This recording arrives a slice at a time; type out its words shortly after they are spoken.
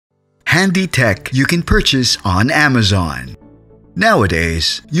handy tech you can purchase on Amazon.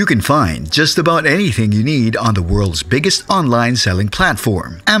 Nowadays, you can find just about anything you need on the world's biggest online selling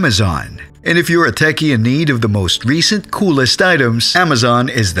platform, Amazon. And if you're a techie in need of the most recent, coolest items, Amazon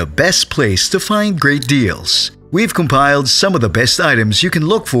is the best place to find great deals. We've compiled some of the best items you can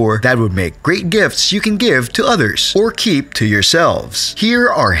look for that would make great gifts you can give to others or keep to yourselves. Here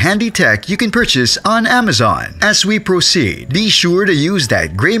are handy tech you can purchase on Amazon. As we proceed, be sure to use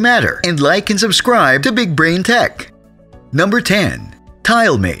that gray matter and like and subscribe to Big Brain Tech. Number 10.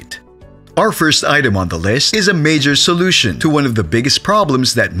 TileMate. Our first item on the list is a major solution to one of the biggest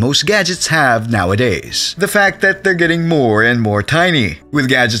problems that most gadgets have nowadays. The fact that they're getting more and more tiny. With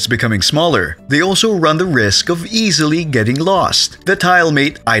gadgets becoming smaller, they also run the risk of easily getting lost. The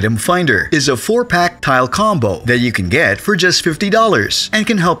TileMate Item Finder is a 4-pack tile combo that you can get for just $50 and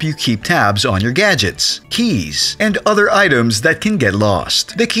can help you keep tabs on your gadgets, keys, and other items that can get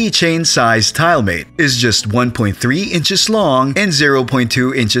lost. The keychain size TileMate is just 1.3 inches long and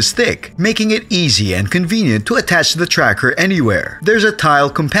 0.2 inches thick, making it easy and convenient to attach the tracker anywhere. There's a Tile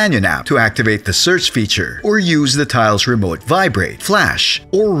Companion app to activate the search feature or use the Tile's remote vibrate, flash,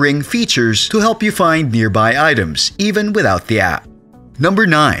 or ring features to help you find nearby items even without the app. Number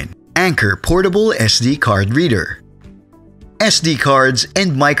 9. Anchor Portable SD Card Reader. SD cards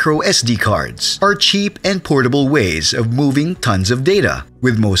and micro SD cards are cheap and portable ways of moving tons of data,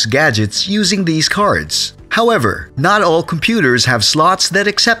 with most gadgets using these cards. However, not all computers have slots that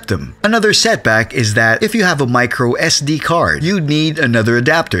accept them. Another setback is that if you have a micro SD card, you'd need another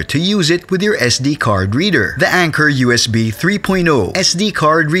adapter to use it with your SD card reader. The Anchor USB 3.0 SD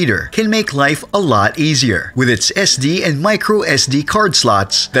card reader can make life a lot easier with its SD and micro SD card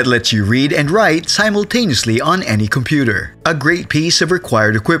slots that lets you read and write simultaneously on any computer. A great piece of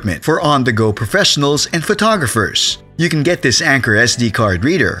required equipment for on-the-go professionals and photographers. You can get this Anchor SD card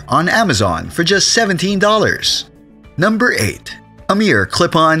reader on Amazon for just $17. Number 8. Amir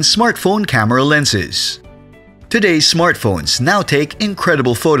Clip-On Smartphone Camera Lenses. Today's smartphones now take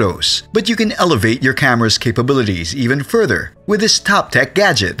incredible photos, but you can elevate your camera's capabilities even further. With this top-tech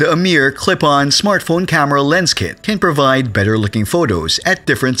gadget, the Amir Clip-On Smartphone Camera Lens Kit can provide better-looking photos at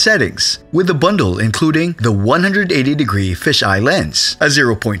different settings, with the bundle including the 180-degree fisheye lens, a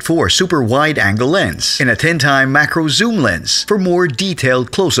 0.4 super wide-angle lens, and a 10-time macro zoom lens for more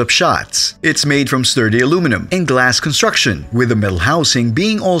detailed close-up shots. It's made from sturdy aluminum and glass construction, with the metal housing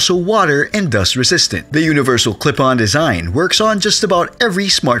being also water and dust-resistant. The universal clip-on design works on just about every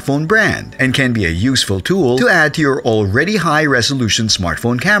smartphone brand and can be a useful tool to add to your already high-resolution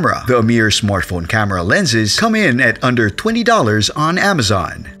smartphone camera. The Amir smartphone camera lenses come in at under $20 on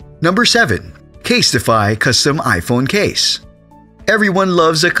Amazon. Number 7. Casetify Custom iPhone Case. Everyone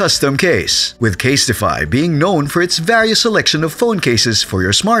loves a custom case, with Casetify being known for its various selection of phone cases for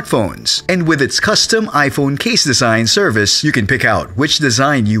your smartphones. And with its custom iPhone case design service, you can pick out which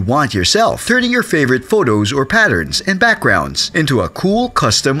design you want yourself, turning your favorite photos or patterns and backgrounds into a cool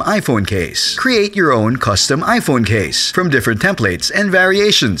custom iPhone case. Create your own custom iPhone case from different templates and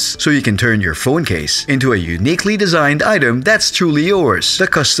variations, so you can turn your phone case into a uniquely designed item that's truly yours. The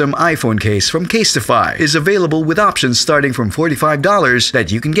custom iPhone case from Casetify is available with options starting from $45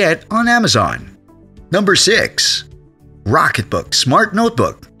 that you can get on Amazon. Number 6. Rocketbook Smart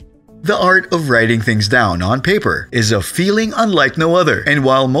Notebook. The art of writing things down on paper is a feeling unlike no other, and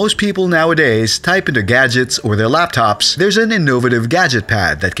while most people nowadays type into gadgets or their laptops, there's an innovative gadget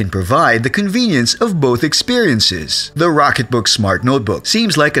pad that can provide the convenience of both experiences. The Rocketbook Smart Notebook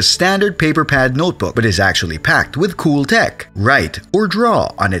seems like a standard paper pad notebook, but is actually packed with cool tech. Write or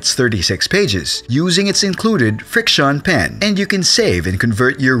draw on its 36 pages using its included Friction pen, and you can save and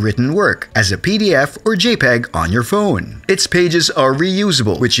convert your written work as a PDF or JPEG on your phone. Its pages are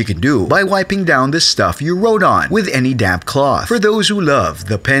reusable, which you can do by wiping down the stuff you wrote on with any damp cloth. For those who love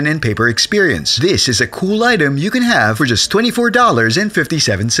the pen and paper experience, this is a cool item you can have for just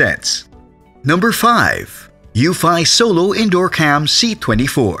 $24.57. Number 5. UFi Solo Indoor Cam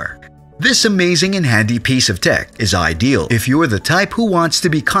C24. This amazing and handy piece of tech is ideal if you're the type who wants to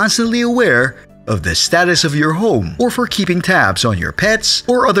be constantly aware of the status of your home, or for keeping tabs on your pets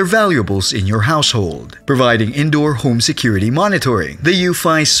or other valuables in your household. Providing indoor home security monitoring, the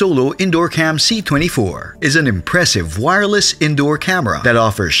UFi Solo Indoor Cam C24 is an impressive wireless indoor camera that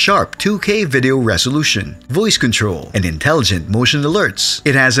offers sharp 2K video resolution, voice control, and intelligent motion alerts.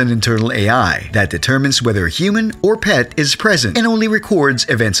 It has an internal AI that determines whether a human or pet is present and only records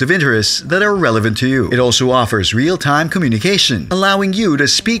events of interest that are relevant to you. It also offers real-time communication, allowing you to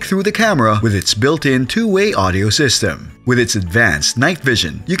speak through the camera with its built-in two-way audio system. With its advanced night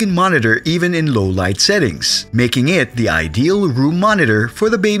vision, you can monitor even in low-light settings, making it the ideal room monitor for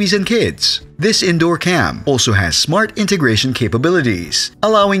the babies and kids. This indoor cam also has smart integration capabilities,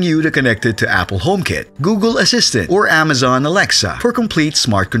 allowing you to connect it to Apple HomeKit, Google Assistant, or Amazon Alexa for complete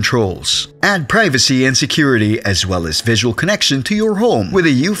smart controls. Add privacy and security as well as visual connection to your home with a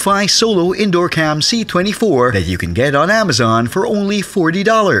UFi Solo Indoor Cam C24 that you can get on Amazon for only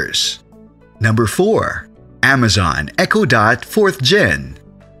 $40. Number 4. Amazon Echo Dot 4th Gen.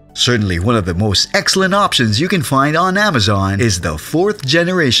 Certainly one of the most excellent options you can find on Amazon is the 4th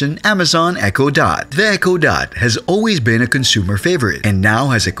generation Amazon Echo Dot. The Echo Dot has always been a consumer favorite and now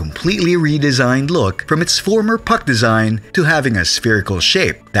has a completely redesigned look from its former puck design to having a spherical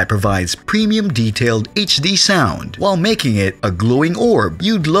shape that provides premium detailed HD sound while making it a glowing orb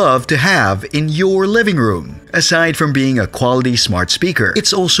you'd love to have in your living room. Aside from being a quality smart speaker,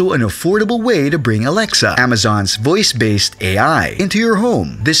 it's also an affordable way to bring Alexa, Amazon's voice-based AI, into your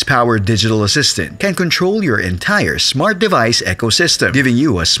home. This powered digital assistant can control your entire smart device ecosystem, giving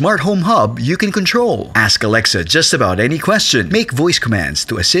you a smart home hub you can control. Ask Alexa just about any question, make voice commands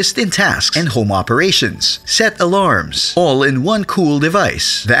to assist in tasks and home operations, set alarms, all in one cool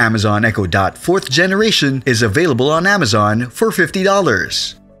device. The Amazon Echo Dot 4th generation is available on Amazon for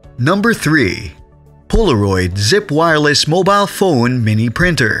 $50. Number 3. Polaroid Zip Wireless Mobile Phone Mini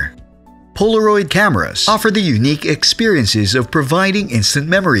Printer. Polaroid cameras offer the unique experiences of providing instant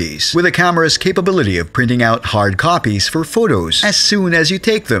memories, with the camera's capability of printing out hard copies for photos as soon as you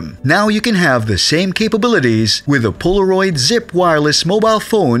take them. Now you can have the same capabilities with the Polaroid Zip Wireless Mobile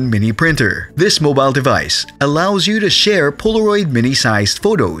Phone Mini Printer. This mobile device allows you to share Polaroid mini-sized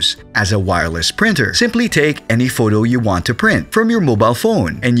photos as a wireless printer. Simply take any photo you want to print from your mobile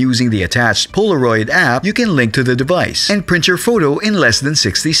phone, and using the attached Polaroid app, you can link to the device and print your photo in less than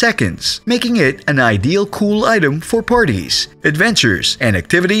 60 seconds. Making it an ideal cool item for parties, adventures, and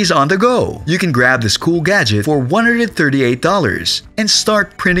activities on the go. You can grab this cool gadget for $138 and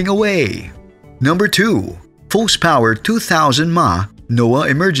start printing away. Number 2. Force Power 2000 mAh NOAA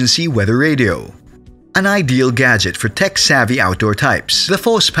Emergency Weather Radio. An ideal gadget for tech-savvy outdoor types, the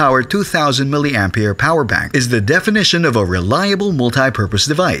Force Power 2000 mAh power bank is the definition of a reliable multi-purpose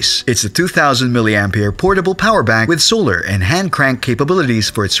device. It's a 2000 mAh portable power bank with solar and hand crank capabilities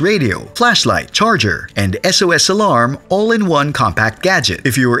for its radio, flashlight, charger, and SOS alarm all in one compact gadget.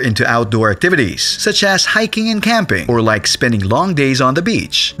 If you are into outdoor activities, such as hiking and camping, or like spending long days on the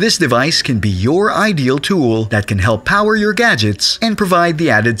beach, this device can be your ideal tool that can help power your gadgets and provide the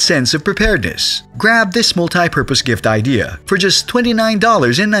added sense of preparedness. Grab this multi-purpose gift idea for just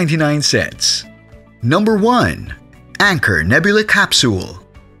 $29.99. Number 1. Anchor Nebula Capsule.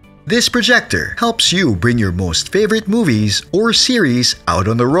 This projector helps you bring your most favorite movies or series out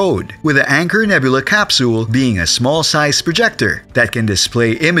on the road, with the Anchor Nebula Capsule being a small-sized projector that can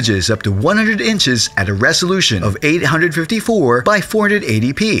display images up to 100 inches at a resolution of 854 by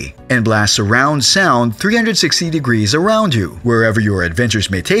 480p and blast surround sound 360 degrees around you, wherever your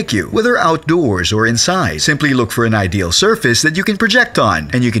adventures may take you, whether outdoors or inside. Simply look for an ideal surface that you can project on,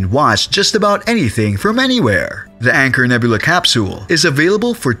 and you can watch just about anything from anywhere. The Anchor Nebula Capsule is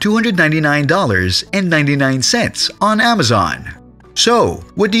available for $299.99 on Amazon. So,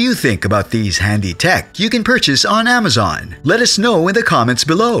 what do you think about these handy tech you can purchase on Amazon? Let us know in the comments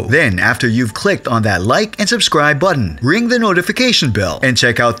below. Then, after you've clicked on that like and subscribe button, ring the notification bell and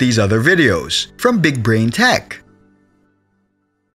check out these other videos from Big Brain Tech.